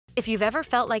If you've ever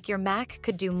felt like your Mac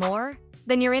could do more,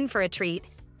 then you're in for a treat.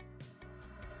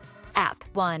 App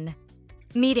 1.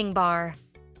 MeetingBar.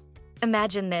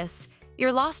 Imagine this.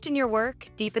 You're lost in your work,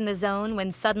 deep in the zone,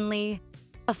 when suddenly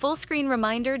a full-screen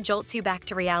reminder jolts you back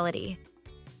to reality.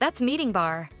 That's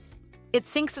MeetingBar. It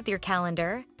syncs with your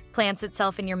calendar, plants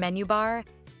itself in your menu bar,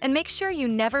 and makes sure you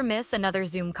never miss another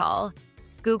Zoom call,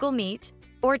 Google Meet,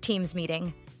 or Teams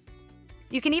meeting.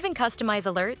 You can even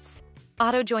customize alerts,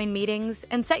 auto-join meetings,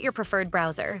 and set your preferred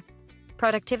browser.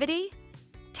 Productivity?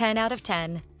 10 out of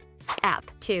 10.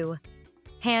 App 2.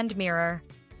 Hand Mirror.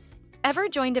 Ever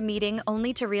joined a meeting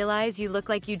only to realize you look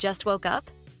like you just woke up?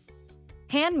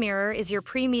 Hand Mirror is your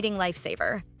pre-meeting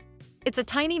lifesaver. It's a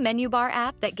tiny menu bar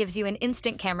app that gives you an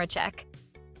instant camera check.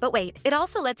 But wait, it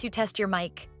also lets you test your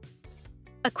mic.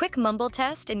 A quick mumble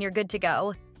test and you're good to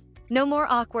go. No more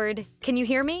awkward, "Can you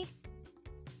hear me?"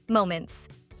 moments.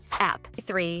 App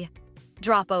 3.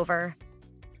 Dropover.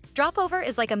 Dropover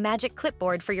is like a magic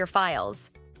clipboard for your files.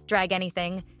 Drag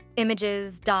anything,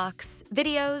 images, docs,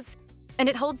 videos, and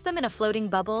it holds them in a floating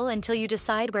bubble until you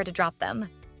decide where to drop them.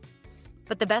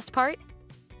 But the best part?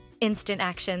 Instant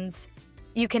actions.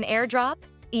 You can airdrop,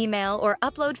 email, or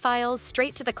upload files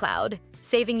straight to the cloud,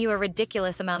 saving you a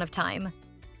ridiculous amount of time.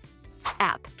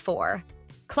 App 4.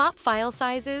 Clop file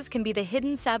sizes can be the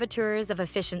hidden saboteurs of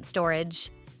efficient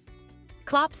storage.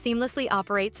 Clop seamlessly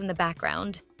operates in the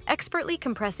background, expertly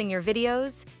compressing your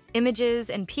videos, images,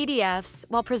 and PDFs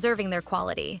while preserving their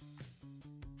quality.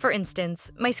 For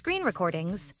instance, my screen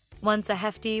recordings, once a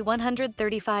hefty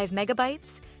 135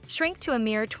 megabytes, shrink to a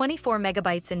mere 24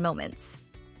 megabytes in moments.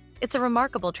 It's a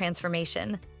remarkable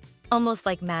transformation, almost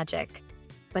like magic,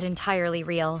 but entirely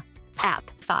real.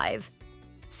 App 5.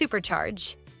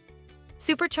 Supercharge.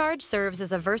 Supercharge serves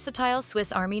as a versatile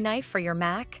Swiss Army knife for your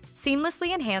Mac,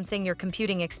 seamlessly enhancing your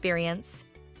computing experience.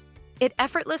 It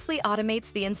effortlessly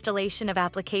automates the installation of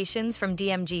applications from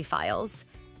DMG files,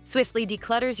 swiftly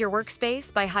declutters your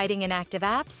workspace by hiding inactive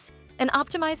apps, and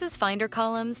optimizes Finder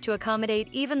columns to accommodate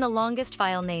even the longest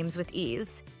file names with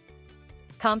ease.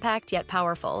 Compact yet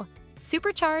powerful,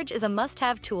 Supercharge is a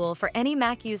must-have tool for any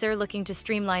Mac user looking to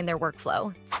streamline their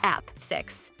workflow. App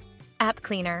 6.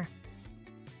 AppCleaner.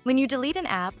 When you delete an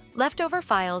app, leftover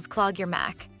files clog your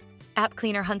Mac.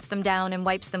 AppCleaner hunts them down and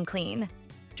wipes them clean.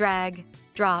 Drag,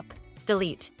 drop,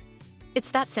 delete.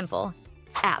 It's that simple.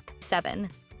 App 7.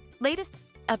 Latest.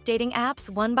 Updating apps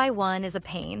one by one is a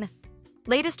pain.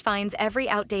 Latest finds every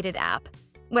outdated app,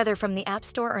 whether from the App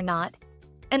Store or not,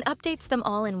 and updates them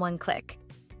all in one click.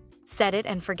 Set it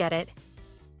and forget it.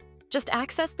 Just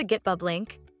access the GitHub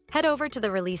link, head over to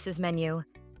the Releases menu,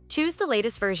 choose the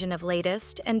latest version of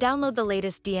Latest, and download the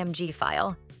latest DMG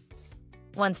file.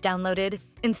 Once downloaded,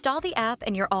 install the app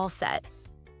and you're all set.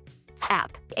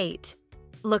 App 8.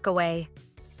 LookAway.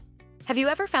 Have you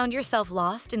ever found yourself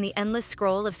lost in the endless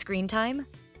scroll of screen time?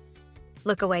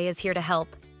 LookAway is here to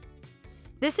help.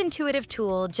 This intuitive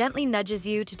tool gently nudges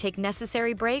you to take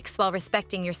necessary breaks while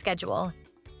respecting your schedule.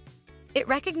 It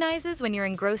recognizes when you're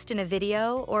engrossed in a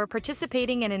video or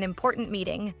participating in an important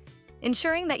meeting,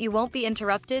 ensuring that you won't be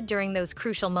interrupted during those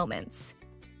crucial moments.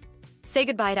 Say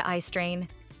goodbye to eye strain.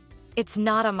 It's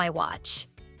not on my watch.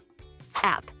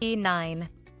 App 9.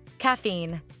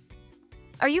 Caffeine.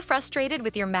 Are you frustrated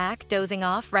with your Mac dozing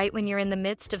off right when you're in the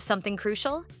midst of something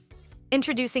crucial?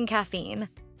 Introducing Caffeine,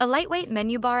 a lightweight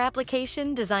menu bar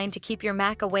application designed to keep your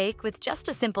Mac awake with just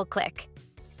a simple click.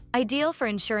 Ideal for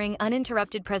ensuring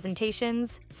uninterrupted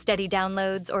presentations, steady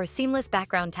downloads, or seamless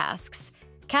background tasks,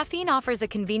 Caffeine offers a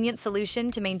convenient solution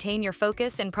to maintain your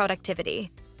focus and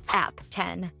productivity. App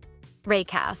 10.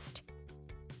 Raycast.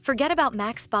 Forget about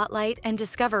Mac Spotlight and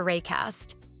discover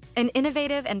Raycast, an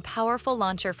innovative and powerful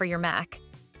launcher for your Mac.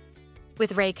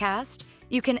 With Raycast,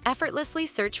 you can effortlessly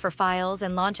search for files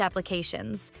and launch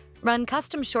applications, run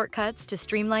custom shortcuts to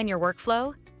streamline your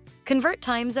workflow, convert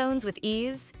time zones with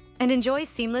ease, and enjoy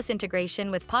seamless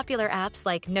integration with popular apps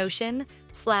like Notion,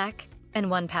 Slack, and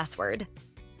 1Password.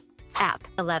 App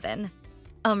 11.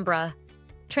 Umbra.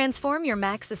 Transform your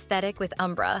Mac's aesthetic with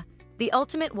Umbra, the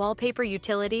ultimate wallpaper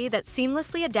utility that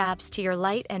seamlessly adapts to your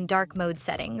light and dark mode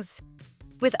settings.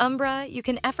 With Umbra, you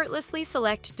can effortlessly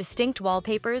select distinct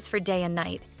wallpapers for day and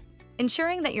night,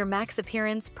 ensuring that your Mac's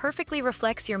appearance perfectly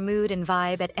reflects your mood and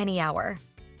vibe at any hour.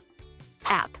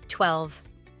 App 12.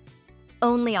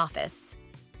 OnlyOffice.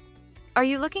 Are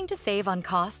you looking to save on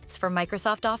costs for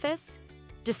Microsoft Office?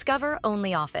 Discover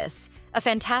OnlyOffice, a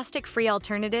fantastic free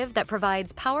alternative that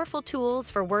provides powerful tools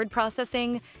for word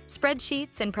processing,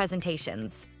 spreadsheets, and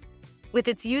presentations. With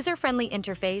its user-friendly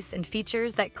interface and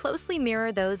features that closely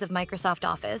mirror those of Microsoft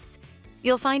Office,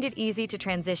 you'll find it easy to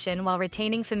transition while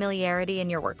retaining familiarity in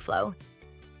your workflow.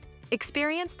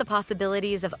 Experience the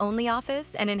possibilities of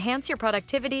OnlyOffice and enhance your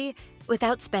productivity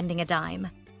without spending a dime.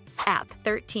 App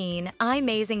 13,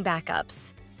 iMazing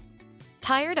Backups.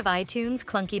 Tired of iTunes'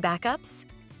 clunky backups?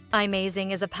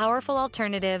 iMazing is a powerful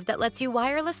alternative that lets you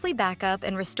wirelessly backup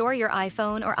and restore your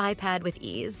iPhone or iPad with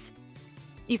ease.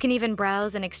 You can even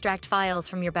browse and extract files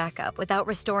from your backup without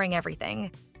restoring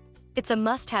everything. It's a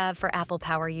must-have for Apple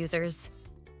Power users.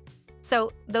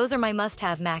 So, those are my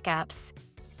must-have Mac apps.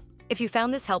 If you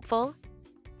found this helpful,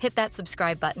 hit that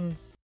subscribe button.